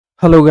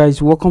Hello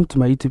guys, welcome to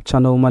my YouTube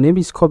channel. My name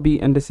is Kobe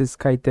and this is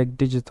SkyTech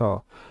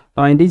Digital.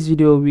 Now in this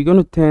video we're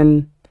going to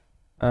turn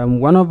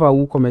one of our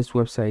WooCommerce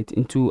website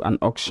into an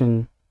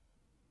auction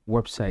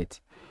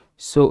website.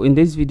 So in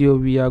this video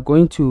we are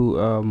going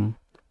to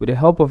with the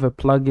help of a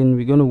plugin,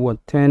 we're going to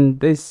turn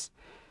this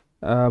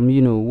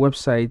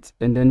website,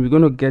 and then we're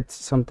going to get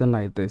something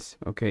like this.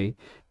 Okay,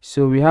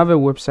 so we have a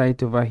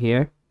website over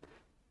here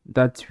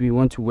that we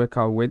want to work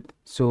out with.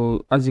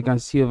 So as you can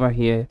see over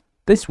here,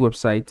 this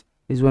website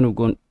is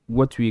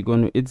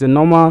it's a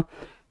normal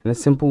and a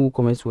simple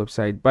WooCommerce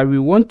website, but we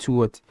want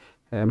to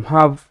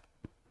have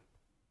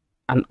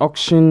an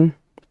auction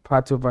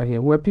part over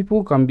here where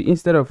people can be,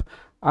 instead of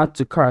add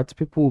to cart,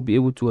 people will be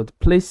able to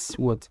place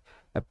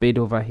a bid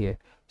over here.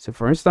 So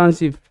for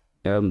instance, if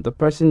the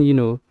person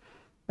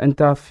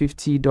enter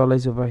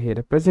 $50 over here,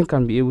 the person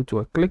can be able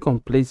to click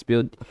on place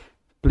bid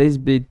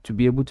to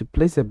be able to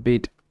place a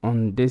bid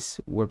on this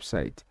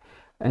website.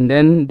 And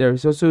then there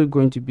is also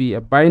going to be a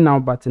buy now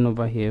button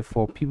over here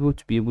for people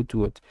to be able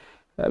to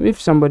if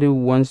somebody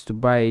wants to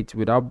buy it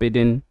without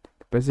bidding,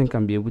 the person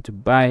can be able to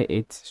buy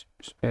it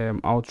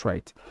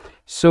outright.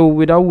 So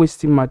without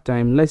wasting my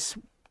time, let's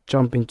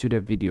jump into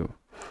the video.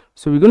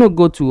 So we're going to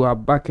go to our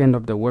back end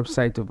of the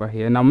website over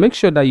here. Now make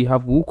sure that you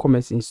have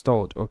WooCommerce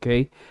installed.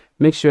 Okay,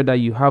 make sure that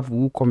you have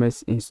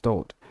WooCommerce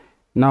installed.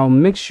 Now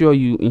make sure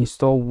you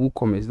install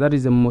WooCommerce. That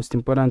is the most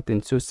important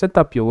thing. So set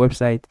up your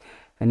website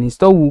and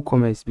install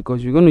WooCommerce,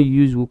 because you're going to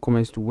use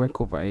WooCommerce to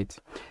work over it.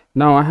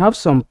 Now I have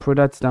some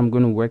products that I'm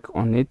going to work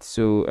on it.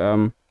 So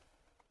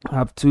I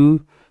have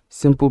two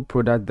simple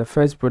products, the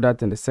first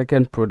product and the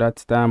second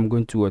product that I'm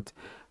going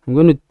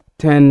to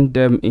turn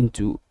them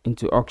into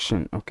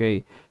auction.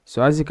 Okay,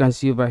 so as you can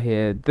see over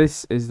here,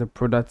 this is the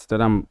product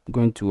that I'm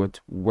going to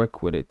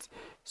work with it.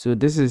 So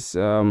this is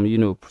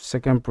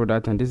second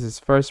product and this is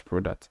first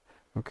product.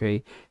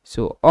 Okay,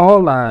 so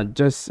all are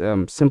just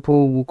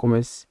simple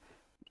WooCommerce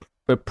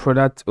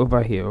product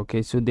over here.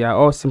 Okay, so they are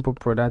all simple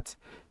products.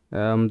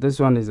 This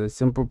one is a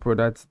simple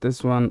product.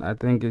 This one I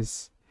think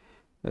is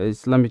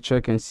let me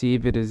check and see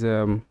if it is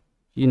a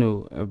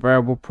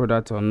variable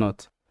product or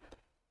not.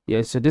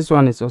 Yeah, so this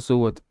one is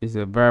also a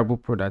variable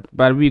product,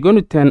 but we're going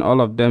to turn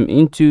all of them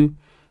into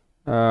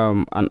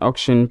an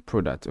auction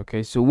product.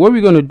 Okay, so what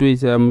we're going to do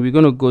is we're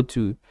going to go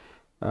to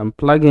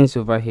plugins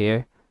over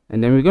here,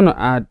 and then we're going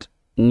to add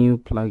new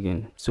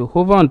plugin. So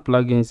hover on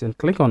plugins and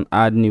click on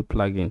add new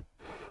plugin.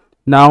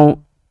 Now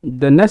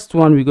the next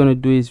one we're going to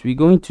do is we're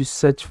going to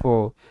search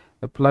for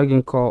a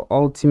plugin called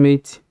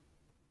Ultimate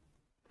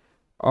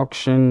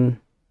Auction.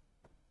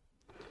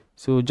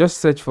 So just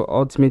search for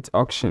Ultimate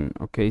Auction.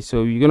 Okay,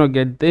 so you're going to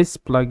get this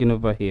plugin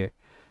over here,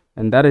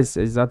 and that is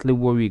exactly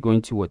what we're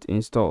going to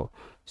install.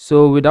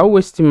 So without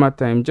wasting my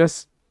time,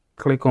 just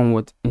click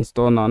on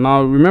install now.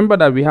 Now remember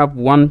that we have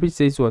one which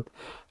says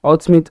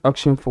Ultimate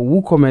Auction for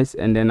WooCommerce,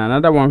 and then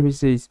another one which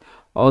says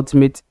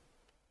Ultimate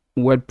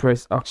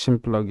WordPress Auction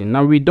plugin.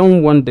 Now we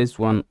don't want this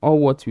one. All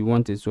what we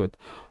want is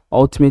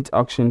Ultimate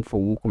Auction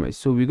for WooCommerce.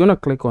 So we're gonna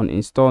click on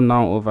install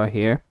now over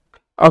here.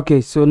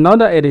 Okay, so now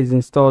that it is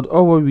installed,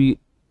 all what we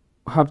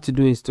have to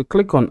do is to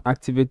click on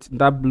activate,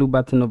 that blue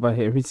button over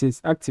here which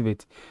says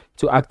activate,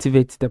 to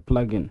activate the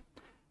plugin.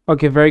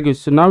 Okay, very good.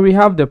 So now we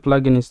have the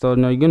plugin installed.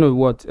 Now you're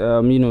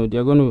gonna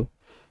they're gonna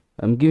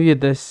give you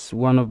this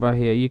one over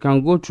here. You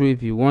can go through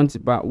if you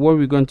want, but what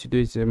we're going to do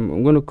is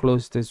I'm going to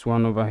close this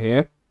one over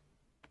here.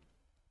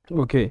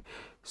 Okay,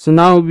 so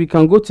now we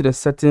can go to the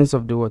settings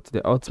of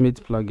the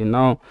ultimate plugin.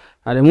 Now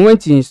at the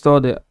moment you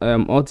install the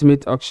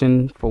ultimate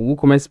auction for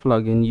WooCommerce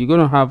plugin, you're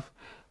going to have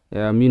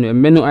a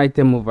menu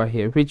item over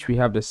here which we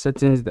have the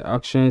settings, the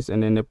auctions,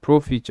 and then the pro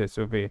features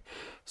over here.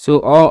 So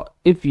or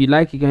if you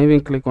like, you can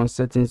even click on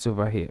settings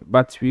over here,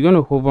 but we're going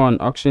to hover on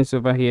auctions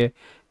over here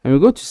and we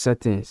go to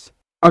settings.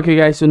 Okay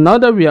guys, so now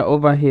that we are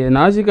over here,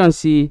 now as you can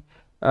see,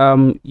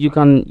 you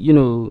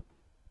can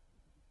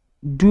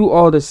do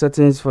all the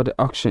settings for the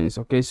auctions.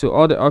 Okay, so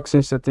all the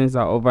auction settings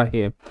are over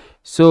here.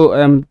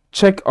 So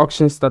check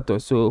auction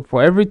status. So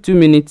for every 2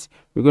 minutes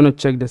we're going to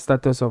check the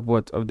status of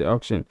the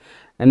auction,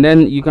 and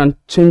then you can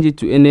change it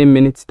to any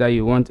minutes that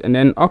you want. And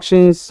then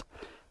auctions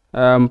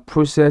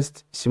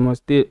processed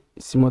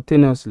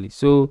simultaneously.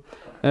 So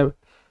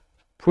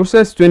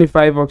process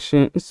 25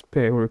 auctions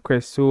per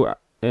request. So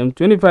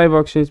 25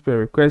 auctions per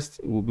request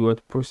will be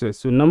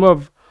processed. So number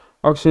of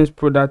auctions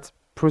product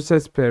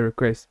processed per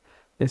request.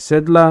 The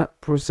settler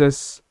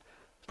processes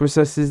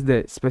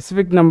the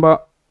specific number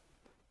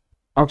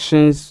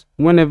auctions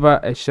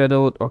whenever a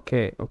scheduled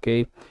occur.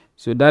 Okay,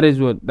 so that is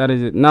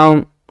it.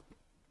 Now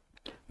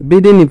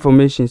bidding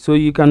information. So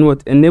you can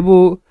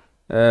enable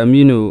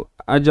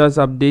adjust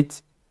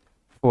update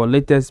for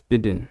latest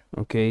bidding.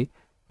 Okay,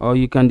 or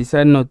you can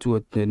decide not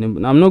to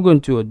enable. I'm not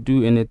going to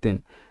do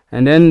anything.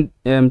 And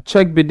then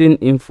check bidding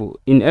info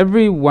in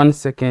every 1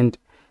 second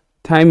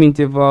time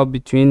interval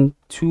between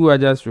 2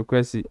 adjust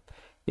requests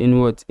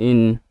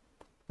in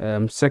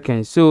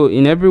seconds. So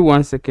in every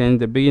 1 second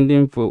the bidding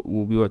info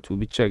will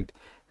be checked,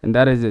 and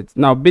that is it.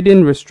 Now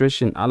bidding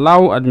restriction: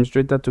 allow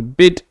administrator to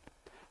bid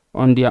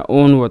on their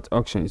own what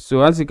auctions.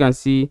 So as you can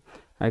see,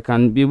 I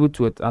can be able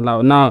to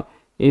allow. Now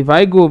if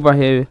I go over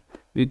here,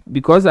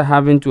 because I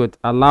haven't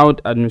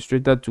allowed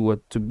administrator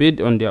to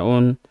bid on their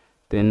own,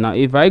 then now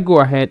if I go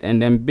ahead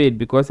and then bid,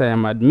 because I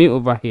am admin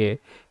over here,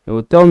 it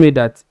will tell me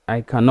that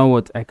I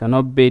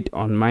cannot bid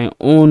on my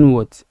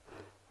own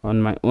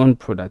on my own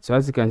product. So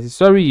as you can see,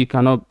 sorry, you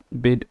cannot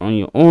bid on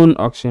your own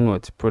auction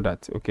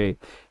product. Okay,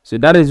 so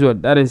that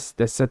is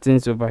the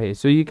settings over here.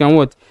 So you can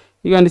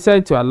you can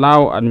decide to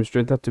allow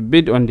administrator to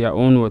bid on their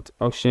own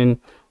auction,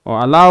 or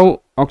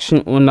allow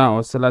auction owner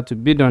or seller to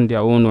bid on their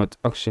own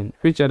auction,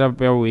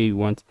 whichever way you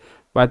want.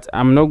 But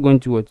I'm not going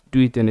to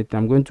do it anything.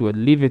 I'm going to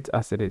leave it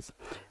as it is.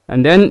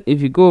 And then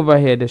if you go over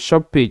here, the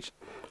shop page,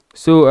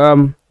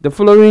 so the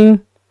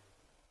following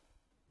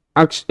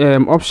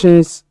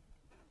options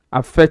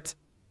affect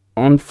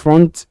on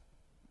front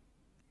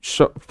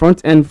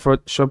end for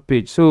shop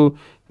page. So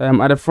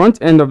at the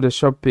front end of the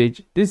shop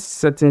page, these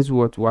settings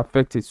will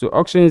affect it. So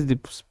auctions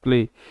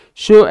display,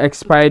 show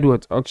expired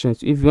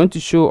auctions. If you want to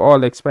show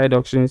all expired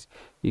auctions,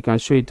 you can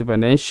show it over,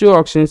 and then show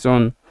auctions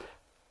on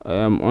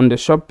the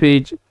shop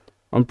page,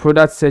 on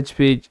product search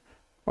page,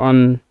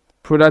 on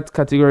product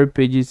category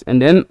pages,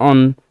 and then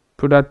on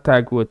product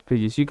tag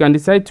pages. You can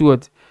decide to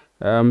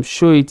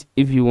show it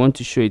if you want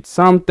to show it.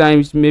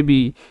 Sometimes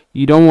maybe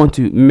you don't want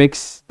to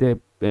mix the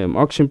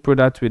auction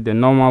product with the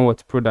normal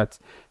product.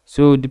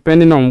 So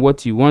depending on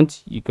what you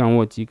want, you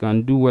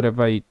can do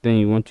whatever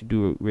you want to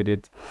do with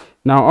it.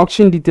 Now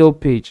auction detail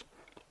page.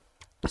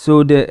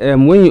 So the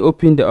when you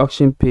open the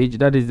auction page,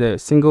 that is the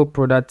single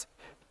product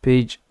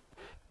page.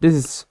 This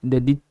is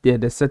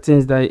the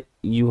settings that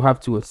you have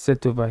to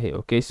set over here.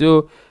 Okay,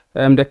 so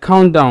the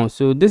countdown.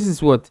 So this is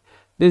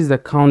the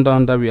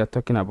countdown that we are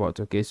talking about.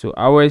 Okay, so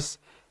hours,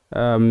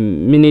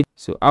 minutes,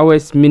 so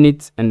hours,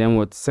 minutes, and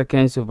then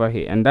seconds over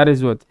here, and that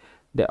is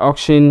the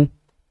auction,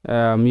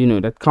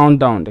 the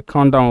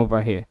countdown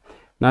over here.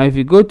 Now if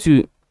you go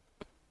to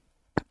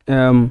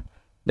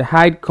the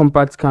hide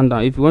compact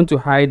countdown, if you want to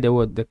hide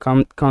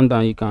the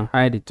countdown, you can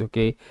hide it.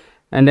 Okay,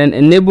 and then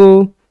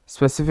enable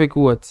specific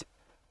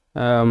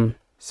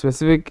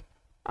specific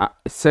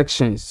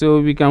sections.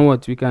 So we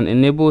can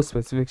enable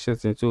specific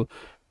sections. So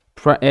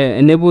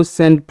enable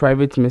send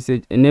private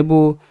message,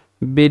 enable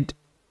bid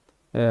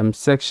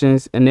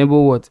sections,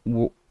 enable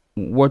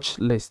watch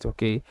list.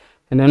 Okay,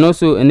 and then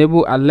also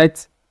enable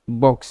alert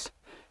box.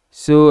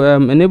 So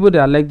enable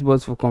the alert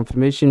box for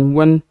confirmation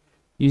when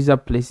user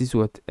places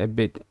a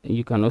bid.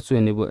 You can also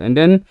enable, and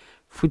then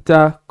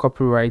footer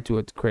copyright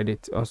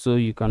credit also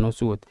you can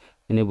also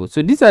enable.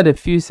 So these are the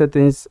few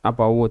settings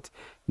about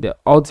the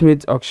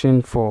ultimate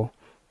auction for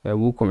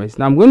WooCommerce.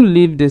 Now I'm going to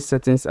leave these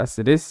settings as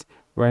it is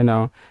right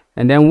now,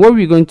 and then what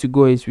we're going to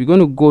go is we're going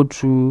to go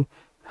through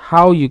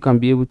how you can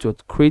be able to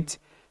create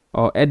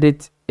or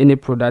edit any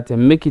product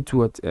and make it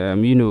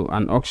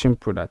an auction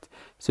product.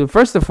 So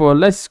first of all,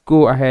 let's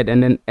go ahead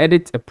and then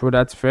edit a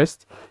product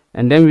first,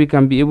 and then we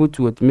can be able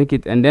to make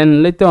it, and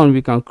then later on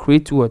we can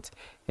create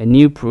a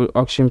new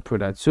auction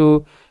product.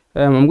 So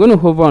I'm going to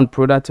hover on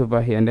product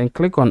over here and then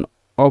click on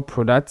all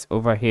products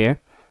over here.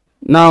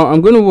 Now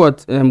I'm going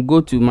to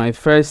go to my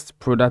first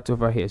product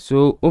over here.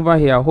 So over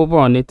here I'll hover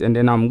on it, and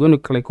then I'm going to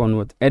click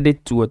on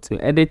edit to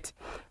edit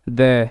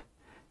the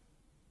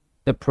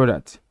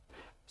product.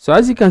 So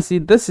as you can see,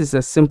 this is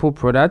a simple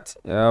product,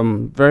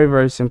 very,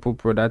 very simple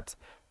product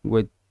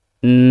with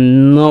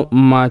not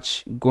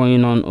much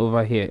going on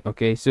over here.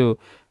 Okay, so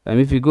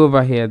if you go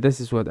over here, this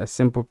is a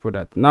simple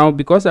product. Now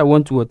because I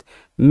want to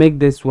make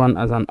this one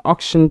as an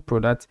auction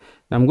product,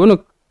 I'm going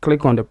to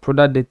click on the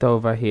product data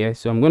over here.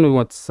 So I'm going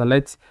to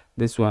select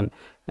this one,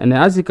 and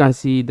as you can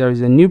see, there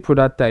is a new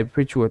product type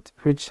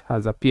which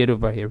has appeared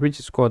over here, which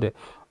is called the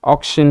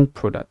auction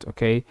product.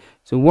 Okay,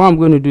 so what I'm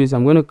going to do is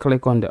I'm going to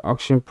click on the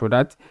auction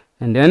product,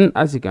 and then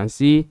as you can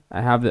see,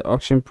 I have the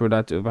auction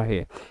product over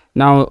here.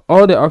 Now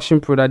all the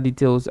auction product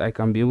details, I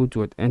can be able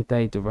to enter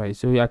it over here.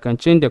 So I can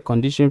change the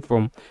condition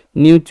from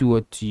new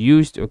to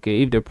used.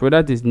 Okay, if the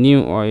product is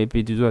new, or if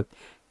it is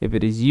if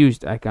it is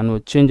used, I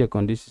can change the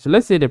condition. So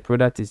let's say the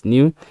product is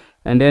new,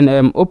 and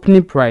then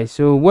opening price.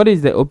 So what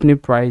is the opening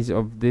price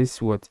of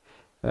this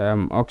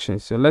auction?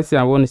 So let's say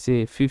I want to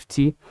say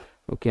 50.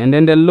 Okay, and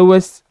then the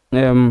lowest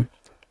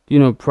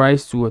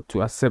price to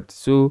accept.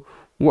 So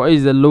what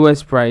is the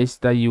lowest price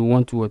that you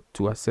want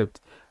to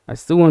accept? I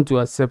still want to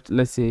accept,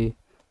 let's say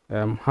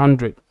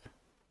 100.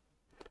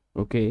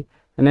 Okay,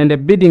 and then the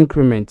bid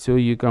increment. So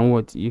you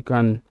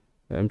can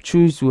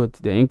choose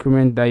the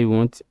increment that you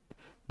want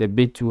the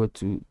bid to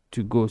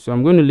go. So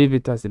I'm going to leave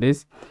it as it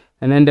is.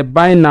 And then the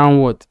buy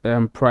now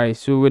price.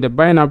 So with the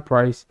buy now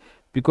price,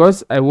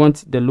 because I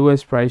want the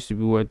lowest price to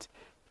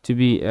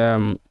be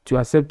to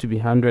accept to be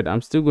 100,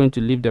 I'm still going to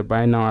leave the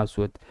buy now as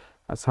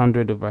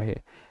 100 over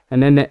here.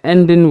 And then the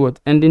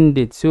ending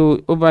date.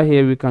 So over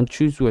here we can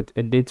choose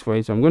a date for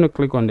it. So I'm going to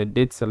click on the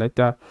date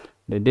selector,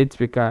 the date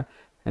picker,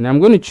 and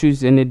I'm going to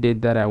choose any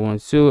date that I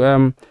want.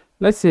 So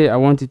let's say I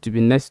want it to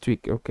be next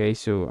week. Okay,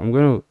 so I'm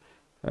going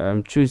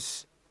to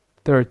choose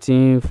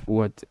 13th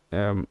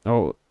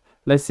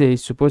let's say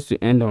it's supposed to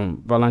end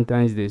on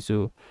Valentine's Day,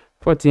 so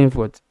 14th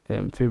what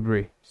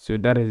February. So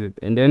that is it.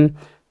 And then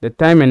the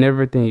time and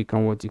everything, you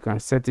can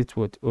set it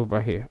what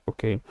over here.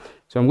 Okay,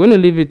 so I'm going to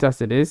leave it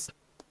as it is.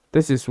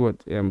 This is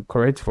what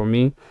correct for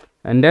me.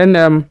 And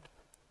then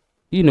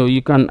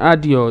you can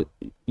add your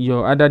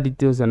other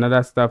details and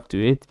other stuff to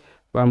it,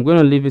 but I'm going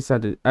to leave it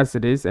as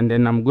it is. And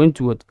then I'm going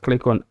to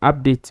click on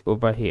update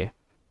over here.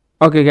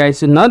 Okay guys,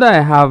 so now that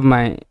I have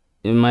my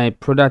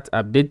product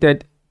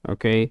updated,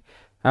 okay,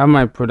 I have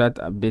my product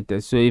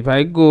updated. So if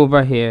I go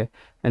over here,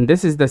 and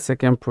this is the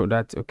second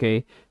product,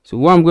 okay, so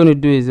what I'm going to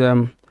do is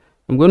I'm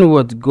going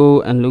to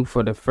go and look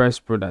for the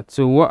first product.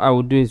 So what I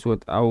will do is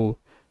I will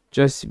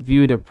just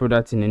view the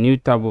product in a new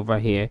tab over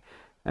here,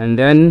 and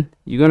then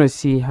you're going to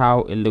see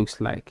how it looks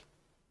like.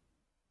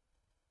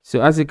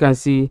 So as you can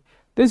see,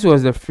 this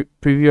was the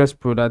previous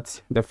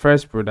product, the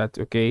first product,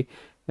 okay.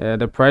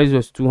 The price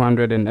was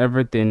 200 and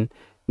everything.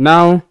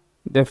 Now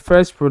the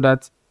first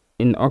product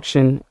in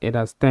auction, it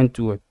has turned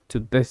to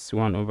this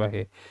one over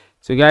here.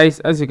 So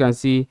guys, as you can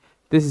see,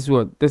 this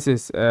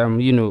is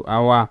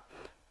our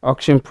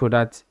auction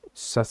product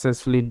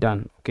successfully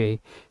done. Okay,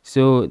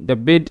 so the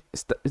bid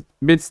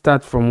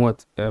start from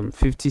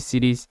 50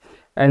 cedis,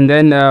 and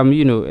then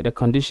the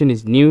condition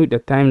is new, the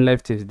time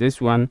left is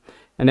this one,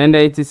 and then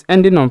it is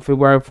ending on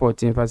February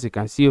 14th, as you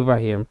can see over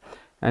here.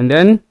 And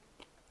then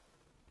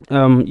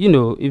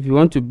if you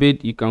want to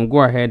bid, you can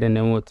go ahead and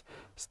then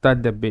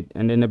start the bid,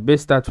 and then the bid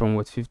starts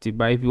from 50.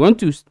 But if you want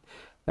to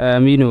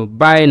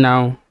buy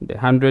now, the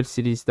 100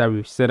 cedis that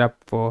we've set up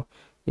for,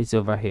 it's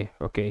over here.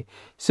 Okay,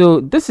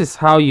 so this is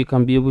how you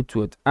can be able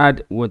to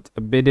add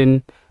a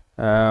bidding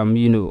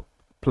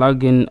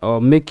plugin, or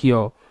make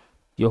your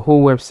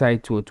whole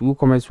website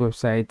WooCommerce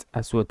website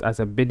as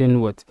a bidding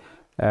or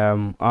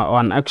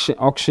an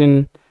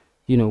auction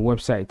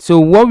website. So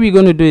what we're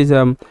going to do is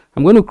I'm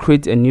going to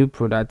create a new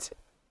product.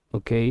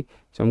 Okay,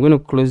 so I'm going to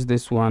close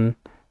this one.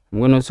 I'm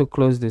going to also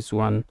close this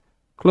one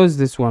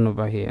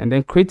over here, and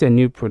then create a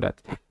new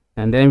product,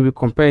 and then we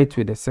compare it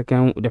with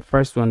the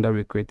first one that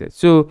we created.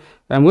 So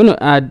I'm going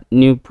to add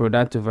new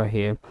product over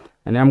here,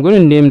 and I'm going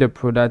to name the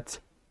product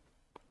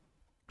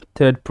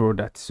third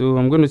product. So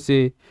I'm going to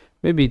say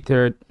maybe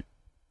third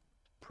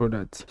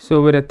product.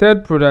 So with the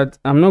third product,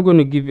 I'm not going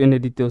to give any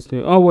details to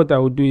you. All what I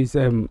will do is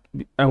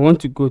I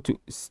want to go to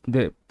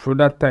the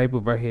product type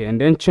over here, and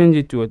then change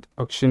it to an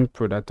auction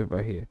product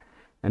over here.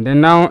 And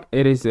then now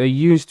it is a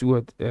used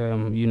product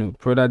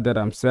that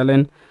I'm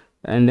selling.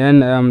 And then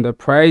the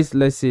price,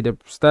 let's say the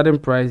starting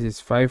price is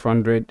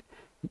 $500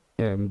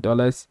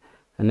 dollars,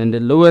 and then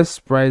the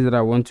lowest price that I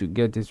want to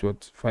get is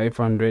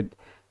 500.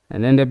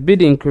 And then the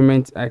bid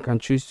increment, I can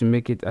choose to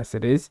make it as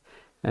it is.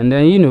 And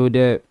then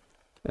the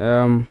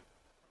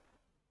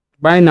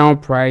buy now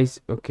price,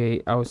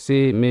 okay, I'll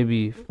say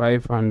maybe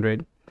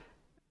 500,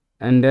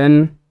 and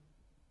then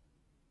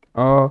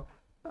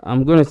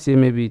I'm gonna say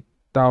maybe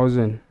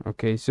 1,000.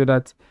 Okay, so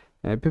that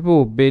people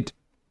will bid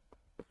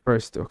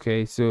first.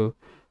 Okay, so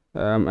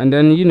and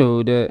then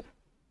the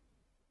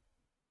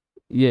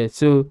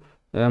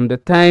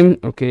time,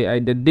 okay,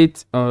 the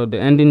date or the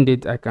ending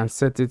date, I can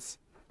set it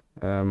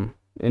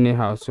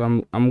anyhow. So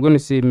I'm gonna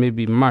say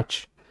maybe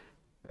March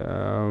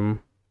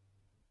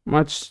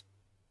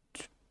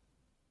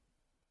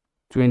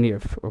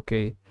 20th.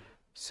 Okay,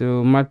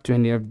 so March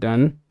 20th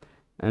done.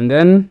 And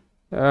then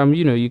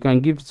you can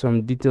give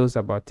some details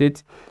about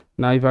it.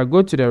 Now if I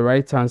go to the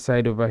right hand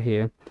side over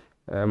here,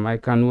 I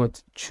can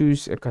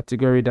choose a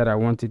category that I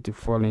want it to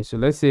fall in. So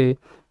let's say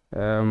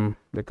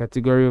the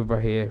category over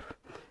here,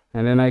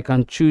 and then I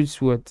can choose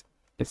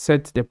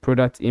set the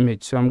product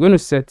image. So I'm going to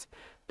set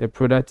the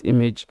product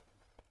image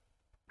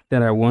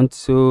that I want.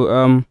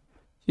 So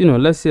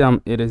let's say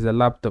it is a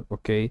laptop.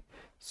 Okay,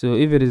 so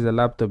if it is a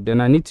laptop, then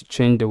I need to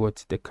change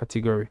the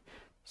category.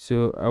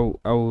 So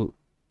I will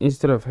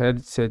instead of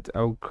headset,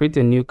 I will create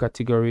a new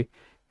category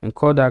and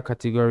call that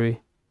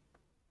category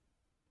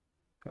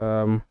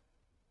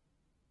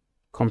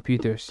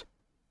computers.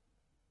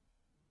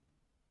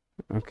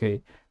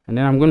 Okay, and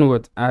then I'm going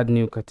to add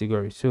new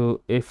category,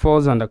 so it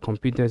falls under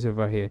computers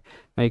over here.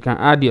 Now you can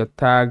add your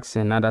tags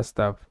and other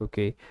stuff.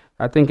 Okay,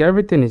 I think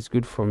everything is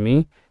good for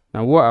me.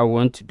 Now what I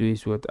want to do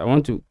is I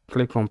want to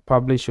click on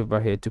publish over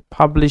here to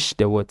publish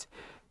the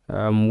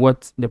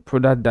the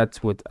product that's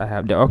I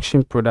have, the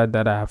auction product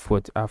that I have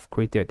I've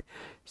created.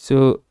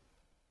 So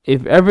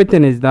if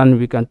everything is done,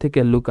 we can take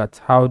a look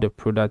at how the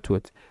product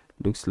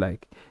looks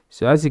like.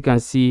 So as you can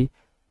see,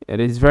 it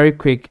is very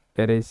quick.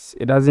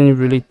 It doesn't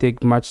really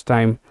take much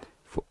time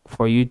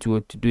for you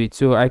to do it.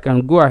 So I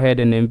can go ahead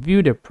and then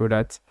view the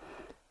product,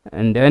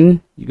 and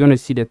then you're going to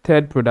see the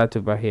third product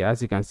over here.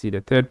 As you can see,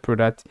 the third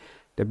product,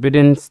 the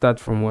bidding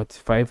starts from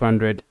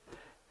 500.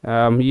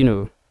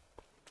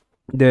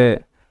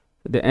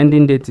 The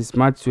ending date is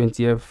March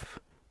 20th,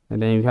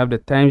 and then you have the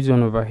time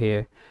zone over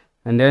here,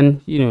 and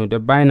then the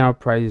buy now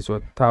price is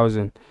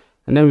 1,000,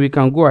 and then we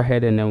can go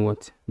ahead and then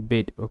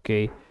bid.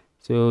 Okay,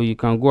 so you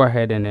can go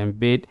ahead and then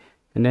bid,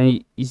 and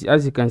then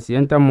as you can see,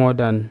 enter more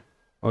than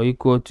or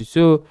equal to.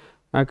 So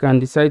I can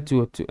decide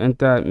to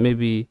enter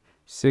maybe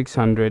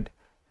 600,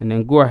 and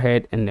then go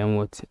ahead and then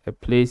what,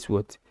 place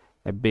what,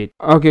 a bid.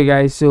 Okay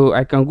guys, so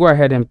I can go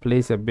ahead and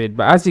place a bid,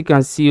 but as you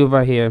can see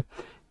over here,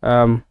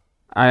 I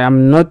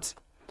cannot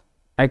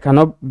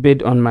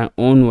bid on my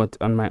own what,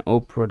 on my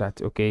own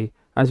product. Okay,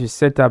 as we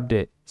set up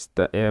the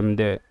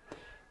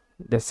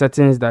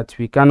settings that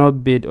we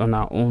cannot bid on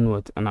our own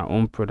what, on our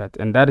own product,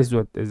 and that is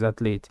what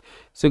exactly it.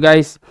 So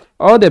guys,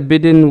 all the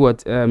bidding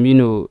what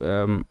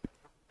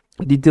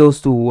details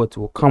to what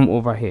will come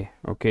over here.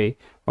 Okay,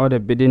 all the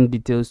bidding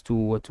details to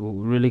what will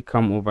really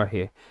come over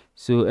here.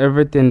 So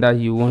everything that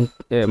you want,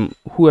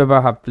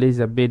 whoever have placed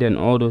a bid and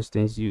all those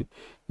things, you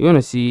want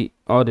to see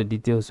all the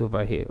details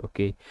over here.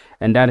 Okay,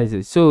 and that is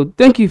it. So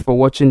thank you for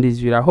watching this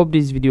video. I hope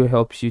this video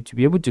helps you to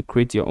be able to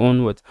create your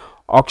own what,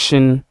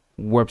 auction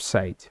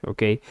website.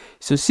 Okay,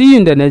 so see you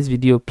in the next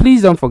video.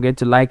 Please don't forget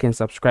to like and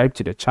subscribe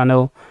to the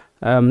channel.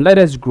 Let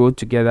us grow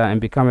together and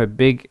become a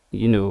big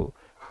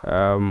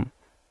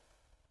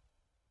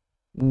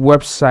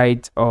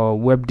website or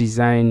web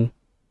design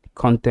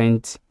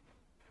content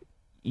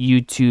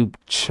YouTube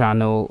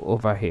channel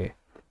over here.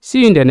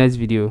 See you in the next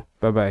video.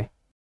 Bye bye.